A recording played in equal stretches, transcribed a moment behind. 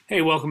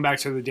Hey, welcome back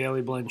to the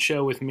Daily Blend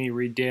Show with me,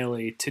 Reed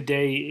Daly.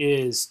 Today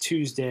is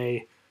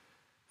Tuesday,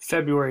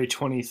 February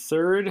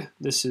 23rd.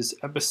 This is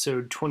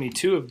episode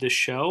 22 of this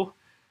show.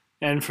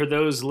 And for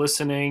those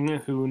listening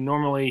who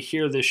normally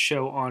hear this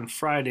show on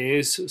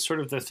Fridays, sort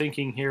of the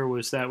thinking here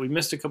was that we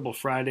missed a couple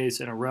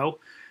Fridays in a row.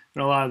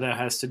 And a lot of that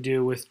has to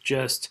do with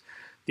just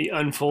the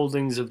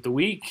unfoldings of the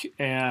week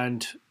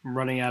and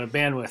running out of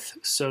bandwidth.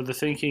 So the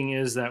thinking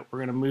is that we're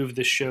going to move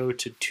the show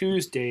to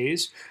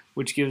Tuesdays,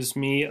 which gives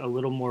me a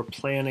little more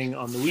planning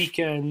on the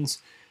weekends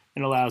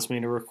and allows me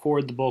to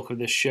record the bulk of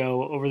the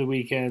show over the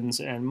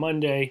weekends and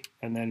Monday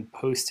and then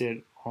post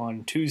it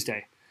on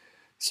Tuesday.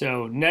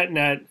 So net,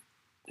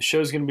 the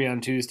show's going to be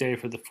on Tuesday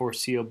for the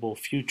foreseeable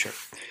future.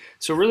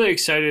 So really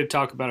excited to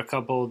talk about a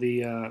couple of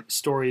the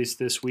stories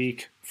this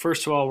week.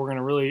 First of all, we're going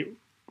to really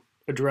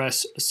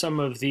address some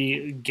of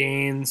the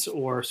gains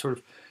or sort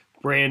of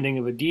branding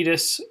of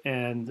Adidas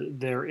and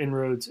their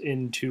inroads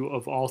into,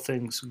 of all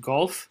things,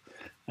 golf.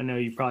 I know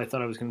you probably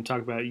thought I was going to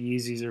talk about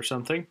Yeezys or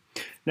something.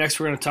 Next,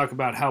 we're going to talk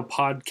about how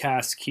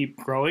podcasts keep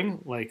growing,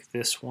 like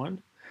this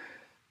one.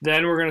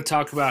 Then we're going to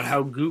talk about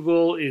how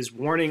Google is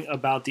warning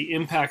about the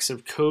impacts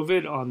of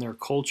COVID on their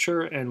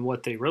culture and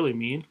what they really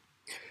mean.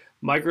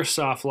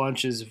 Microsoft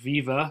launches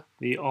Viva,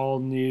 the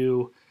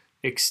all-new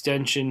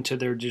extension to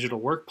their digital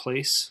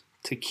workplace.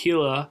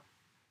 Tequila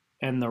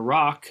and The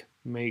Rock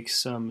make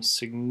some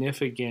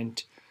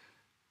significant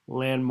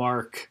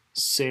landmark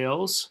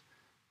sales.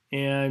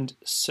 And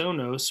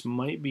Sonos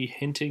might be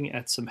hinting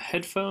at some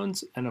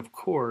headphones. And of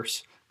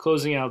course,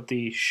 closing out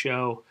the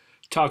show,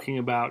 talking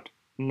about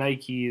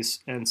Nikes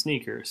and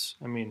sneakers.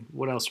 I mean,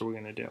 what else are we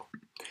going to do?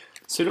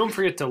 So don't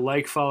forget to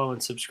like, follow,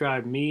 and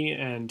subscribe me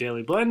and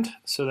Daily Blend.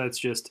 So that's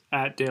just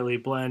at Daily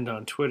Blend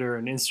on Twitter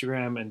and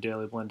Instagram and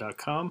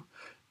dailyblend.com.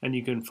 And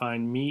you can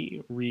find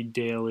me, Reed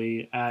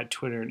Daly, at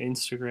Twitter and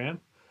Instagram.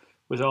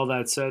 With all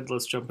that said,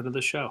 let's jump into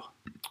the show.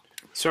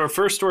 So our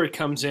first story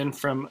comes in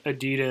from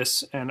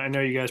Adidas, and I know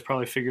you guys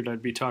probably figured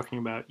I'd be talking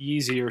about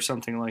Yeezy or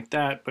something like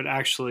that, but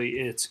actually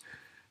it's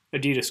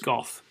Adidas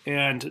Golf.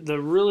 And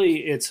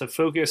it's a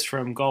focus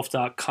from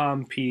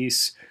golf.com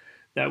piece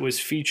that was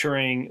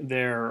featuring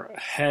their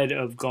head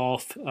of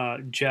golf,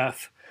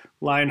 Jeff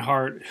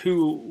Lionheart,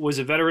 who was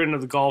a veteran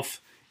of the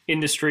golf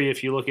industry.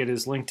 If you look at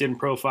his LinkedIn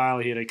profile,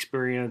 he had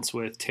experience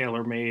with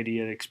TaylorMade, he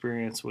had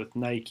experience with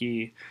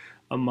Nike,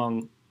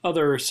 among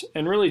others,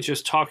 and really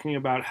just talking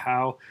about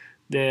how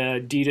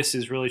the Adidas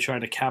is really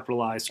trying to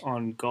capitalize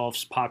on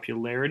golf's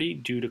popularity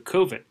due to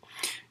COVID.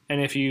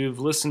 And if you've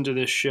listened to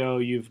this show,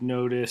 you've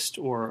noticed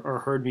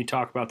or heard me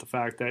talk about the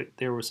fact that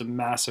there was a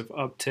massive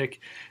uptick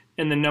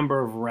in the number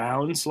of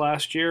rounds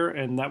last year,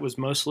 and that was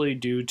mostly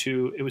due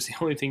to, it was the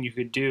only thing you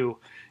could do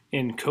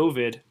in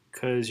COVID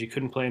because you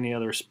couldn't play any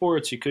other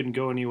sports, you couldn't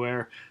go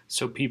anywhere,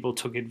 so people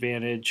took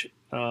advantage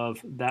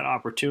of that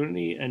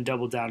opportunity and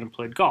doubled down and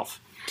played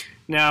golf.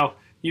 Now,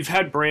 you've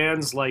had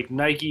brands like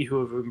Nike who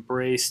have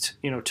embraced,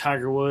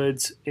 Tiger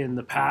Woods in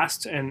the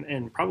past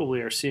and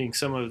probably are seeing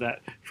some of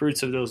that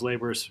fruits of those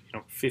labors,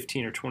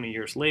 15 or 20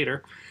 years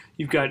later.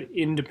 You've got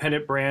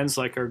independent brands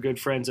like our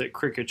good friends at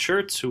Cricket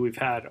Shirts, who we've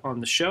had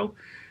on the show,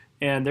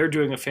 and they're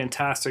doing a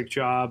fantastic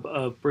job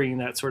of bringing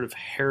that sort of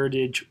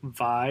heritage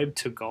vibe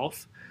to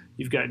golf.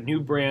 You've got new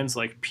brands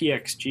like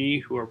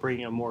PXG who are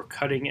bringing a more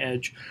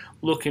cutting-edge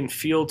look and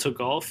feel to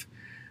golf.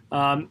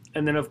 And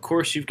then, of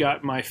course, you've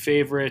got my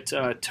favorite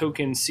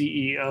token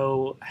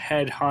CEO,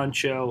 head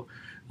honcho,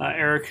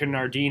 Erica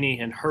Nardini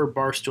and her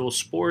Barstool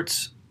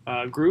Sports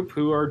group,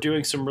 who are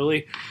doing some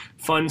really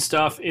fun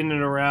stuff in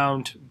and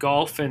around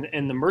golf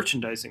and the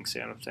merchandising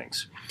side of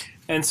things.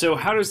 And so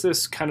how does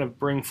this kind of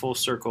bring full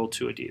circle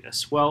to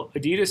Adidas? Well,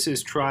 Adidas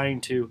is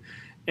trying to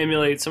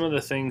emulate some of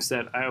the things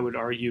that I would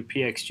argue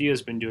PXG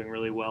has been doing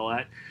really well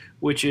at,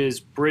 which is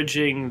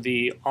bridging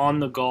the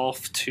on the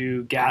golf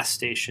to gas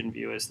station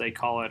view, as they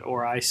call it,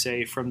 or I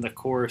say from the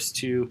course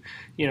to,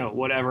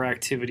 whatever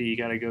activity you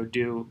got to go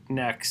do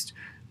next,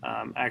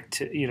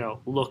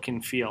 look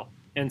and feel.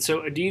 And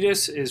so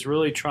Adidas is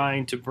really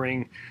trying to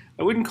bring,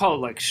 I wouldn't call it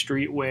like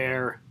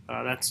streetwear,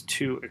 that's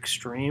too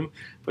extreme,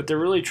 but they're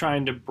really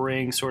trying to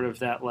bring sort of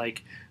that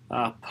like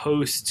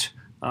post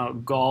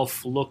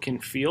golf look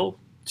and feel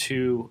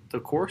to the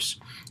course.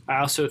 I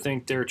also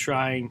think they're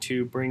trying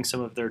to bring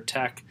some of their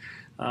tech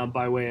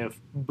by way of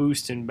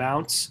boost and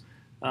bounce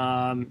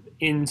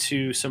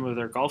into some of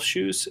their golf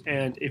shoes.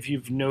 And if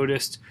you've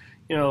noticed,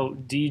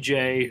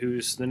 DJ,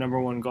 who's the number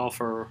one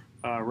golfer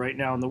right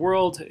now in the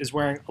world, is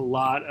wearing a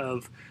lot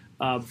of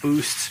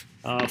boost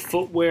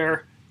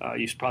footwear.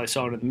 You probably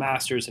saw it in the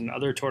Masters and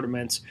other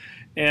tournaments.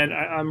 And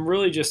I'm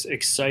really just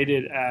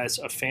excited as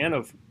a fan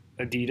of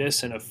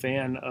Adidas and a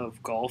fan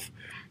of golf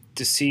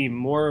to see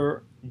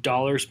more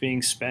dollars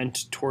being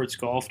spent towards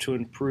golf to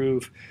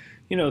improve,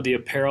 the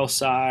apparel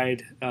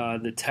side,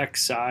 the tech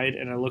side,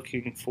 and I'm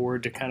looking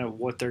forward to kind of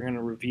what they're going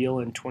to reveal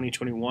in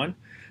 2021.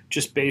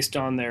 Just based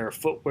on their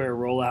footwear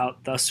rollout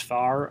thus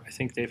far, I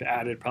think they've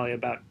added probably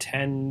about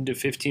 10 to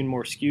 15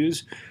 more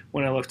SKUs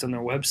when I looked on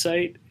their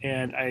website,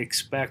 and I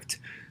expect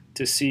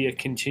to see a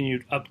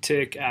continued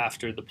uptick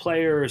after the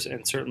Players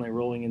and certainly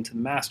rolling into the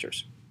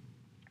Masters.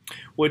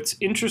 What's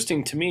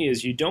interesting to me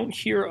is you don't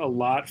hear a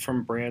lot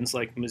from brands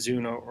like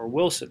Mizuno or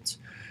Wilson's,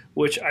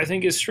 which I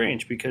think is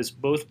strange because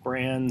both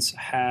brands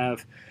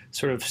have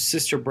sort of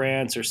sister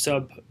brands or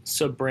sub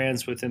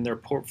brands within their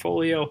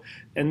portfolio,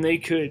 and they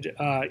could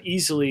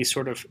easily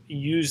sort of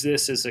use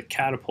this as a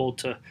catapult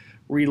to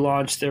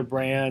relaunch their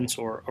brands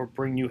or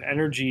bring new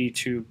energy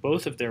to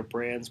both of their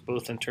brands,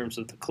 both in terms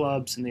of the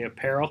clubs and the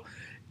apparel.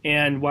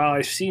 And while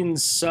I've seen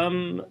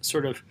some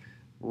sort of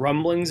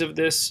rumblings of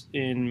this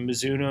in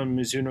Mizuno and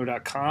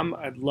Mizuno.com,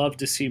 I'd love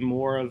to see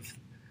more of,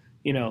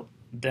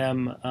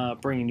 them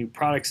bringing new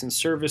products and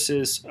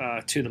services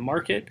to the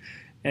market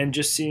and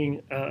just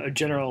seeing a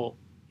general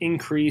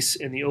increase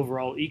in the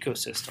overall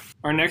ecosystem.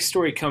 Our next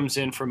story comes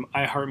in from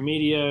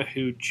iHeartMedia,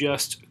 who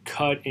just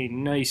cut a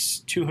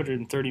nice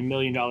 $230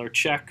 million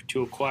check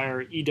to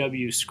acquire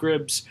EW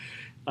Scripps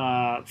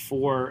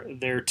for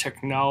their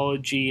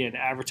technology and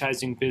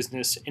advertising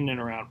business in and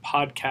around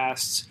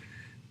podcasts.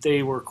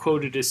 They were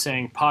quoted as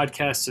saying,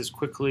 podcasts has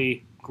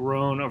quickly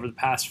grown over the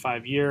past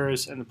 5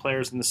 years, and the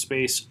players in the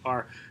space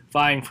are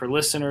vying for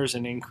listeners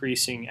and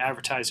increasing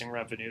advertising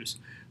revenues.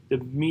 The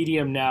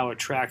medium now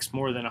attracts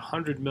more than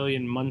 100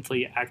 million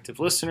monthly active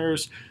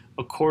listeners,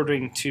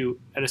 according to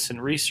Edison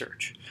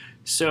Research.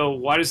 So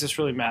why does this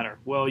really matter?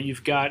 Well,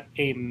 you've got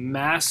a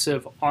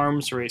massive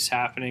arms race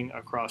happening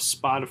across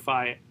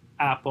Spotify,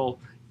 Apple,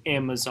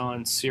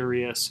 Amazon,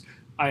 Sirius,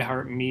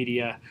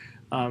 iHeartMedia,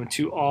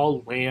 to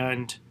all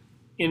land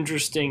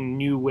interesting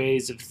new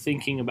ways of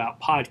thinking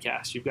about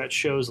podcasts. You've got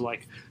shows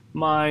like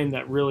mine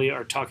that really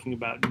are talking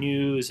about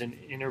news and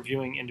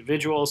interviewing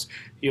individuals.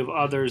 You have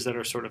others that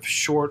are sort of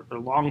short or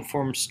long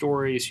form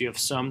stories. You have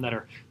some that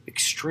are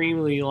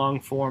extremely long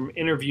form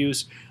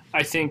interviews.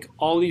 I think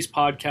all these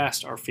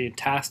podcasts are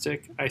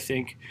fantastic. I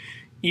think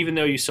even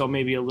though you saw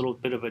maybe a little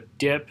bit of a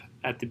dip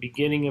at the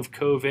beginning of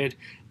COVID,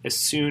 as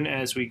soon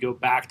as we go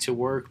back to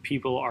work,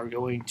 people are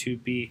going to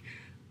be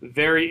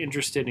very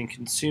interested in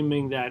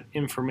consuming that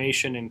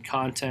information and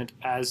content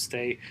as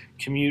they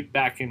commute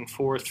back and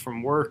forth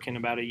from work in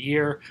about a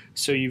year.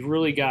 So you've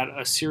really got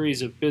a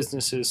series of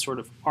businesses sort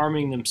of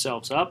arming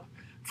themselves up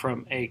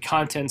from a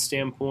content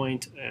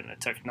standpoint and a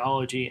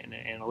technology and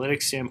an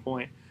analytics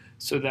standpoint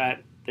so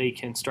that they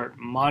can start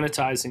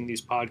monetizing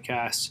these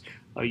podcasts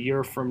a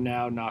year from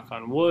now, knock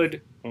on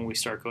wood, when we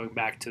start going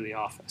back to the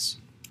office.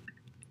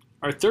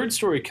 Our third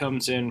story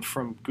comes in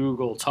from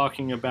Google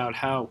talking about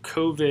how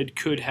COVID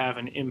could have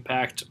an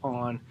impact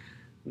on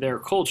their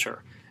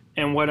culture.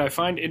 And what I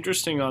find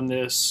interesting on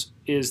this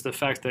is the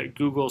fact that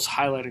Google's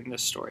highlighting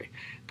this story.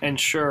 And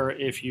sure,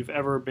 if you've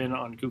ever been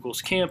on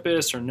Google's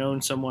campus or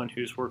known someone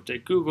who's worked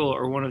at Google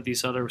or one of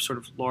these other sort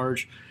of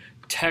large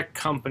tech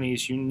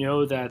companies, you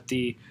know that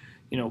the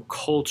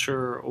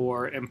culture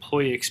or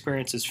employee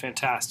experience is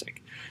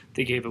fantastic.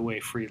 They gave away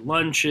free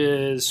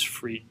lunches,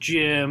 free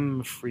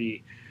gym,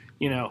 free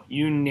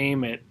you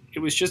name it. It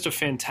was just a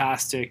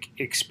fantastic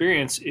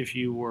experience if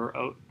you were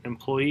an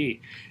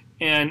employee.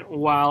 And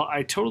while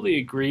I totally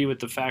agree with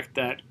the fact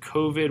that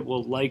COVID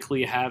will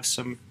likely have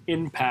some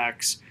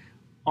impacts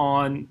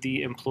on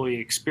the employee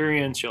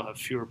experience, you'll have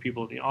fewer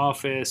people in the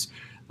office,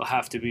 there'll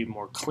have to be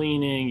more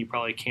cleaning, you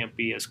probably can't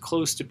be as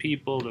close to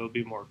people, there'll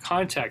be more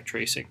contact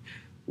tracing.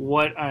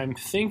 What I'm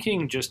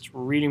thinking, just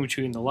reading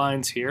between the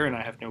lines here, and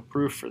I have no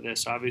proof for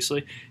this,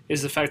 obviously,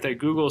 is the fact that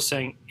Google is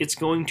saying it's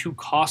going to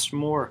cost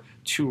more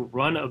to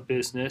run a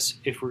business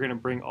if we're going to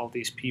bring all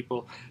these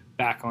people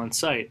back on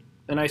site.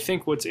 And I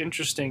think what's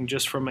interesting,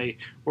 just from a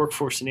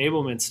workforce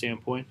enablement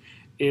standpoint,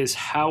 is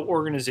how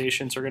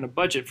organizations are going to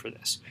budget for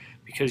this.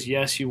 Because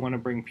yes, you want to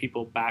bring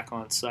people back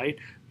on site,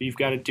 but you've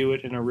got to do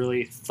it in a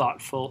really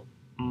thoughtful,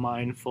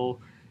 mindful,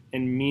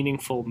 and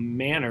meaningful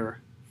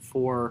manner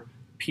for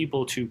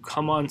people to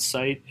come on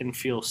site and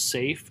feel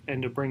safe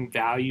and to bring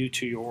value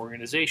to your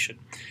organization.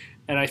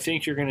 And I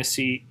think you're going to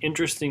see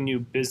interesting new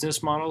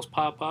business models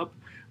pop up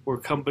where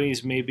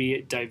companies may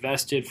be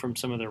divested from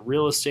some of their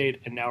real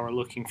estate and now are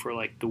looking for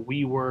like the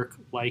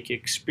WeWork-like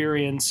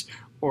experience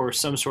or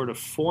some sort of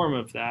form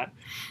of that.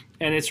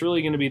 And it's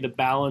really going to be the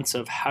balance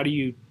of how do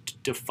you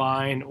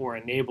define or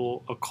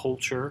enable a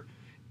culture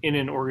in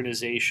an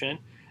organization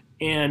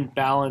and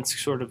balance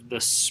sort of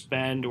the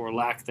spend or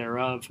lack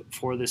thereof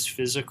for this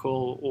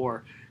physical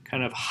or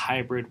kind of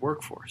hybrid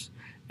workforce.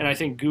 And I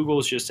think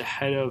Google's just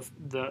ahead of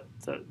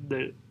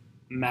the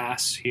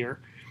mass here.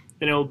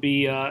 And it'll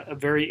be a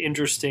very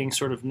interesting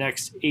sort of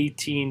next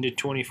 18 to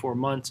 24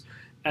 months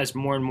as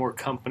more and more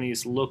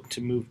companies look to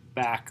move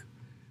back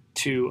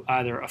to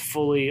either a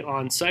fully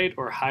on-site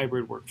or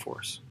hybrid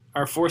workforce.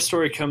 Our fourth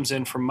story comes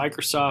in from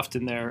Microsoft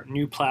and their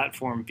new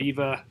platform,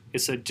 Viva.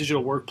 It's a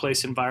digital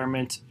workplace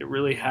environment. It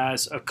really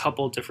has a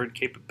couple different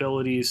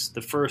capabilities.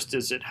 The first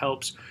is it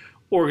helps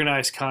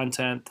organize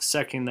content. The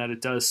second, that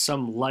it does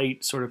some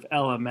light sort of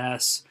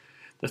LMS.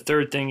 The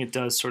third thing, it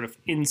does sort of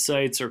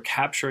insights or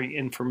capturing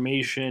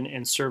information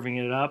and serving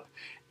it up.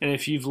 And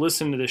if you've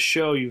listened to the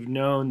show, you've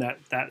known that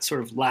that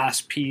sort of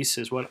last piece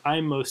is what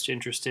I'm most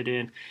interested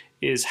in,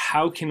 is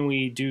how can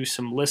we do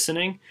some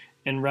listening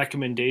and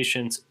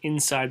recommendations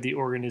inside the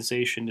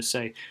organization to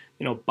say,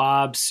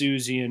 Bob,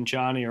 Susie, and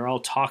Johnny are all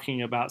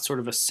talking about sort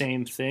of a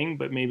same thing,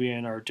 but maybe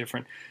in our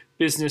different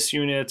business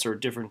units or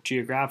different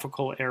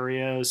geographical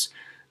areas.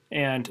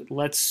 And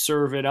let's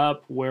serve it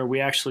up where we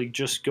actually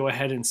just go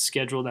ahead and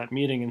schedule that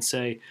meeting and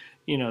say,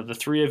 the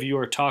three of you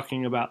are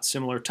talking about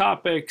similar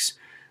topics.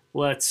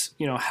 Let's,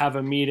 have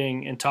a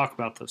meeting and talk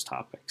about those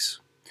topics.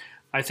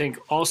 I think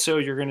also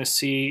you're going to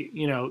see,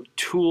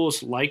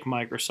 tools like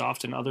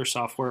Microsoft and other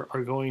software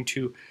are going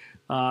to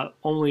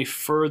only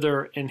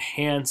further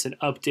enhance and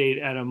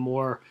update at a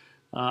more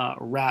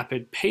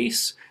rapid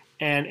pace,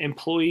 and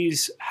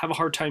employees have a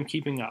hard time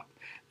keeping up.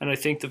 And I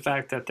think the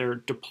fact that they're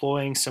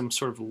deploying some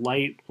sort of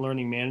light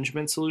learning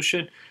management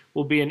solution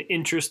will be an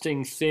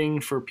interesting thing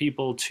for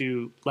people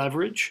to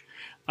leverage.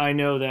 I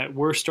know that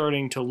we're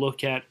starting to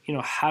look at,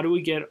 how do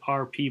we get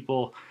our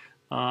people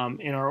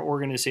in our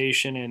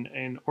organization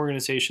and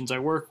organizations I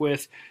work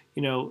with,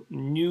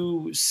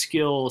 new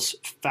skills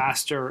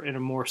faster in a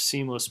more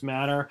seamless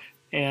manner.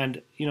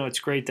 And, it's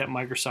great that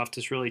Microsoft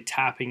is really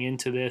tapping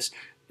into this,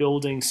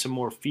 building some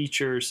more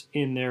features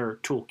in their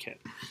toolkit.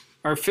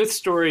 Our fifth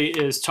story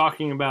is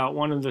talking about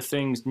one of the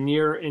things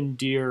near and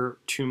dear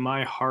to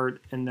my heart,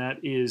 and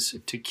that is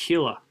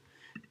tequila.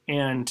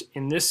 And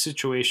in this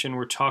situation,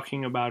 we're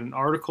talking about an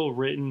article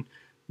written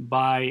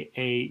by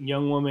a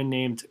young woman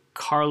named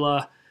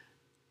Carla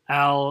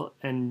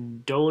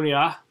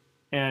Alendonja,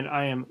 and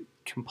I am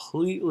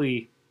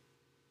completely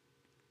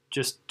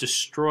just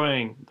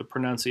destroying the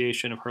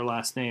pronunciation of her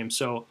last name,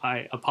 so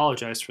I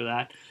apologize for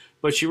that.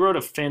 But she wrote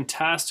a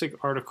fantastic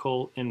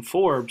article in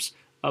Forbes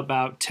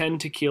about 10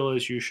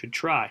 tequilas you should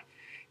try.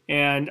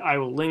 And I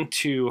will link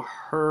to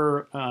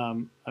her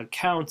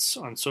accounts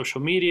on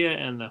social media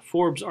and the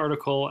Forbes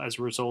article as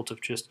a result of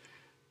just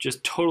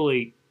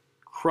totally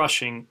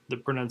crushing the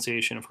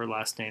pronunciation of her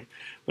last name.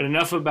 But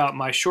enough about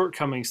my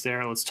shortcomings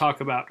there. Let's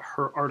talk about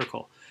her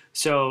article.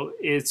 So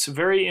it's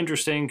very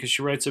interesting because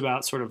she writes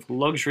about sort of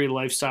luxury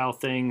lifestyle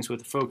things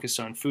with a focus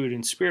on food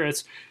and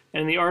spirits.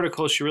 And in the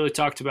article, she really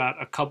talked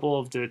about a couple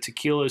of the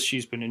tequilas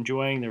she's been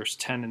enjoying. There's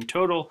 10 in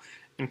total,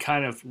 and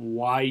kind of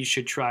why you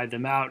should try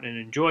them out and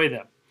enjoy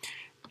them.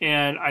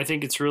 And I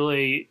think it's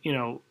really,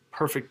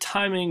 perfect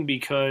timing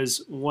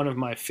because one of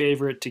my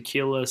favorite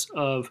tequilas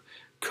of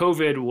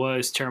COVID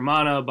was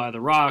Teremana by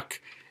The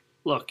Rock.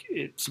 Look,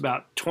 it's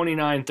about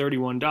 $29,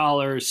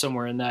 $31,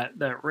 somewhere in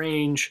that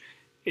range.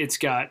 It's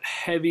got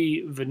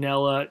heavy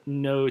vanilla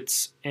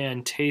notes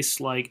and tastes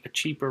like a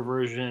cheaper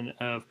version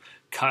of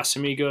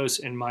Casamigos,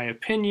 in my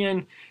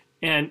opinion.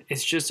 And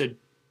it's just a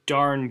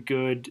darn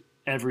good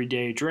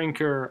everyday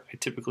drinker. I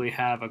typically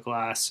have a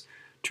glass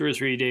 2 or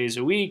 3 days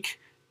a week,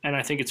 and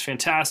I think it's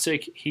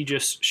fantastic. He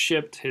just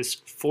shipped his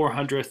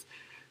 400th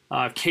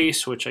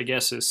case, which I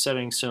guess is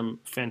setting some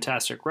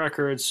fantastic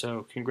records,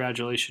 so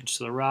congratulations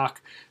to The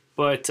Rock.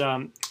 But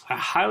I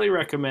highly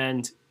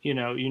recommend, you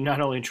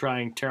not only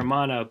trying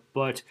Teremana,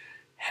 but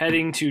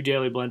heading to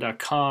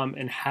dailyblend.com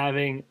and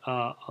having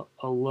a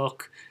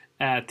look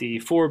at the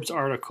Forbes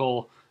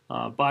article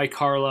by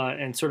Carla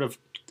and sort of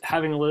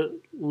having a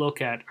look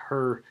at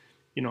her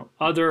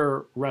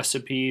other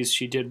recipes.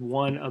 She did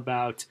one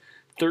about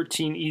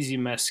 13 easy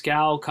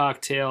mezcal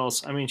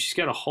cocktails. I mean, she's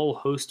got a whole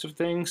host of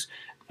things.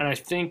 And I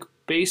think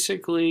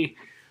basically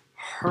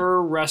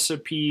her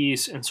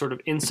recipes and sort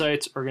of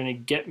insights are going to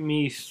get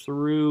me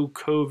through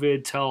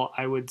COVID till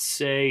I would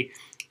say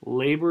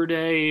Labor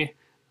Day,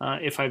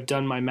 if I've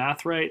done my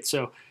math right.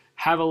 So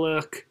have a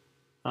look,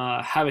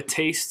 have a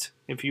taste,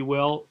 if you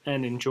will,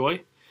 and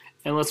enjoy.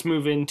 And let's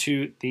move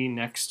into the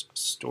next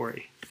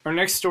story. Our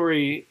next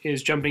story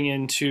is jumping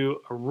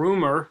into a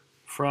rumor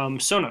from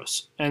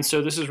Sonos. And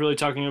so this is really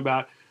talking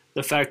about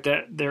the fact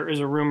that there is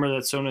a rumor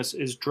that Sonos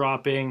is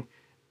dropping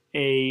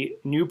a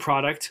new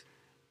product.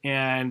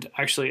 And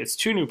actually, it's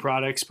 2 new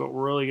products, but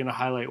we're really going to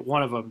highlight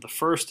one of them. The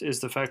first is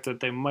the fact that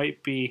they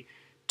might be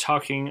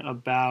talking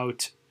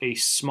about a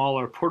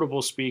smaller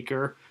portable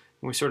speaker.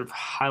 And we sort of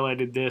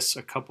highlighted this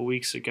a couple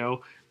weeks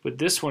ago. But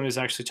this one is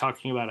actually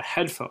talking about a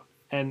headphone.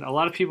 And a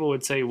lot of people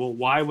would say, well,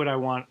 why would I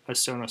want a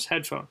Sonos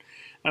headphone?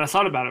 And I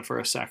thought about it for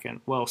a second.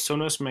 Well,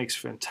 Sonos makes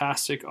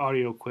fantastic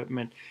audio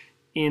equipment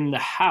in the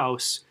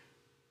house,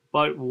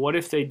 but what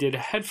if they did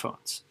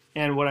headphones?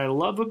 And what I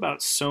love about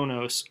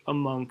Sonos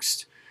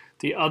amongst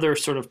the other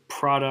sort of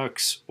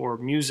products or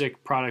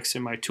music products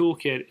in my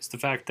toolkit is the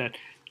fact that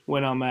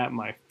when I'm at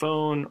my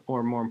phone,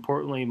 or more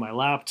importantly, my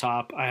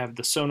laptop, I have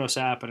the Sonos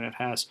app and it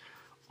has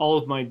all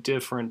of my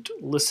different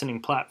listening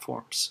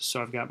platforms.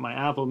 So I've got my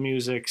Apple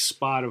Music,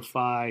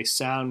 Spotify,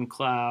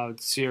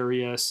 SoundCloud,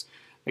 Sirius,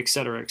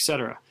 etc.,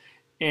 etc.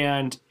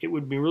 And it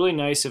would be really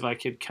nice if I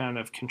could kind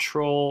of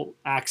control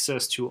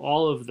access to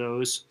all of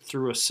those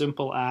through a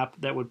simple app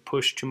that would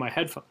push to my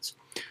headphones.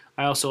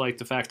 I also like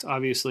the fact,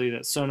 obviously,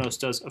 that Sonos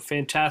does a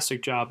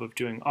fantastic job of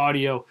doing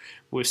audio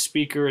with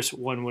speakers.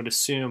 One would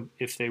assume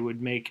if they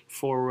would make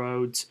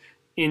forwards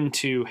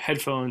into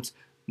headphones,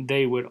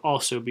 they would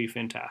also be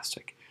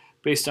fantastic.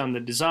 Based on the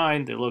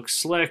design, they look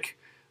slick.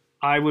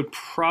 I would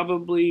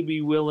probably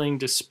be willing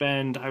to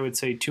spend, I would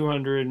say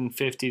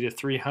 250 to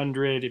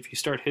 300. If you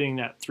start hitting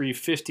that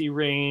 350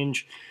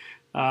 range,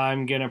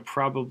 I'm going to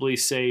probably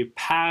say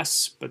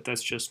pass, but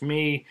that's just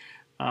me.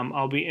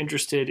 I'll be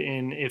interested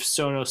in if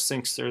Sonos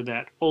thinks they're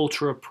that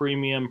ultra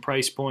premium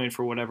price point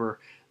for whatever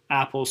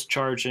Apple's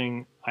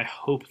charging. I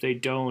hope they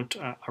don't.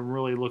 I'm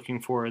really looking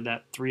for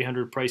that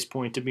 300 price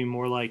point to be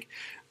more like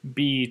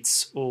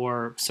Beats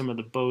or some of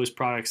the Bose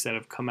products that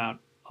have come out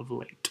of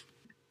late.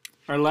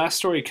 Our last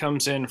story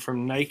comes in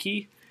from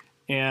Nike,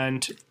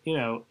 and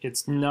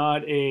it's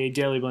not a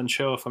Daily Blend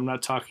show if I'm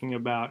not talking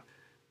about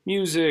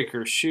music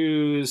or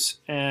shoes,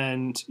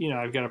 and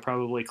I've got to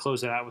probably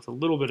close it out with a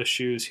little bit of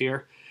shoes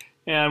here.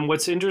 And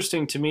what's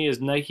interesting to me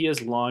is Nike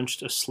has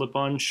launched a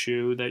slip-on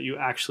shoe that you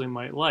actually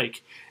might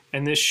like.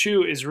 And this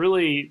shoe is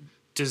really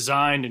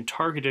designed and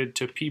targeted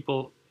to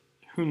people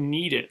who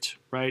need it,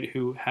 right?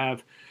 Who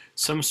have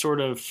some sort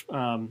of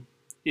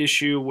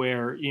issue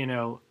where,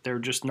 they're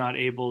just not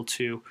able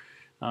to,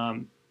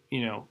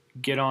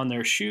 get on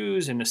their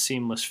shoes in a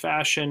seamless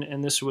fashion.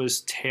 And this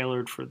was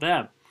tailored for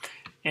them.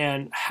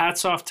 And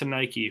hats off to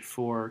Nike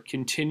for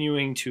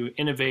continuing to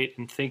innovate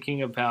and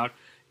thinking about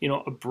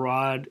a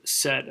broad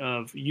set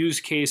of use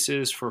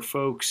cases for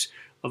folks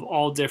of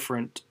all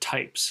different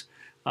types.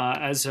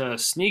 As a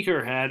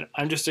sneakerhead,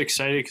 I'm just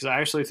excited because I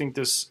actually think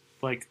this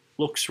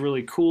looks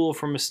really cool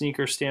from a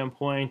sneaker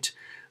standpoint.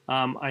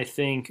 I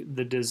think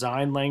the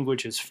design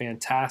language is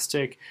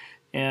fantastic.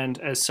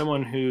 And as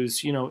someone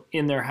who's,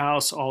 in their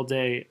house all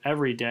day,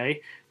 every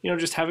day,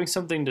 just having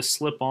something to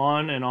slip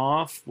on and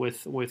off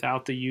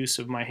without the use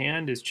of my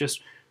hand is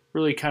just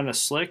really kind of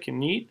slick and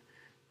neat.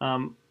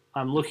 I'm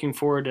looking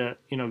forward to,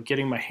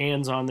 getting my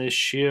hands on this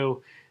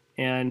shoe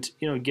and,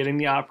 getting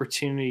the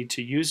opportunity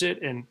to use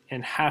it.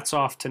 And hats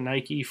off to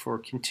Nike for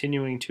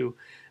continuing to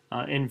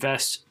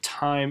invest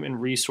time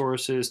and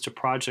resources to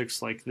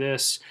projects like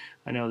this.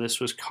 I know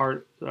this was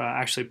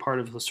actually part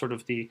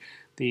of the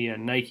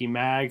Nike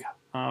Mag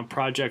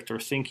project or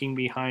thinking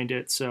behind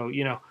it. So,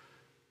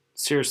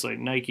 seriously,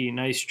 Nike,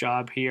 nice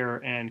job here,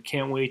 and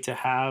can't wait to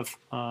have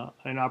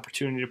an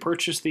opportunity to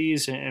purchase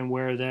these and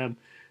wear them.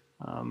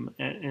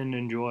 And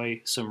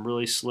enjoy some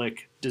really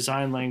slick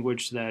design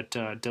language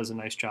that does a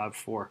nice job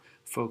for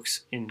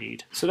folks in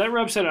need. So that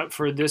wraps it up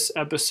for this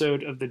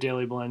episode of the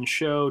Daily Blend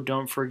Show.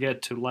 Don't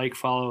forget to like,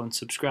 follow, and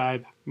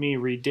subscribe me,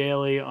 Reed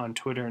Daily, on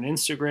Twitter and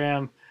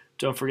Instagram.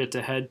 Don't forget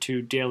to head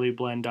to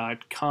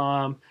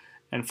dailyblend.com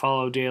and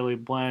follow Daily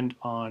Blend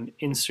on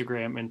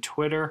Instagram and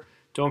Twitter.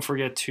 Don't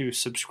forget to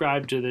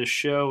subscribe to this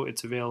show.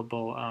 It's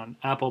available on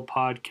Apple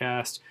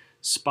Podcasts,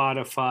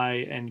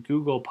 Spotify, and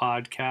Google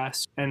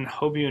Podcasts. And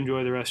hope you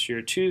enjoy the rest of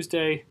your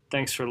Tuesday.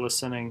 Thanks for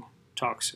listening. Talk soon.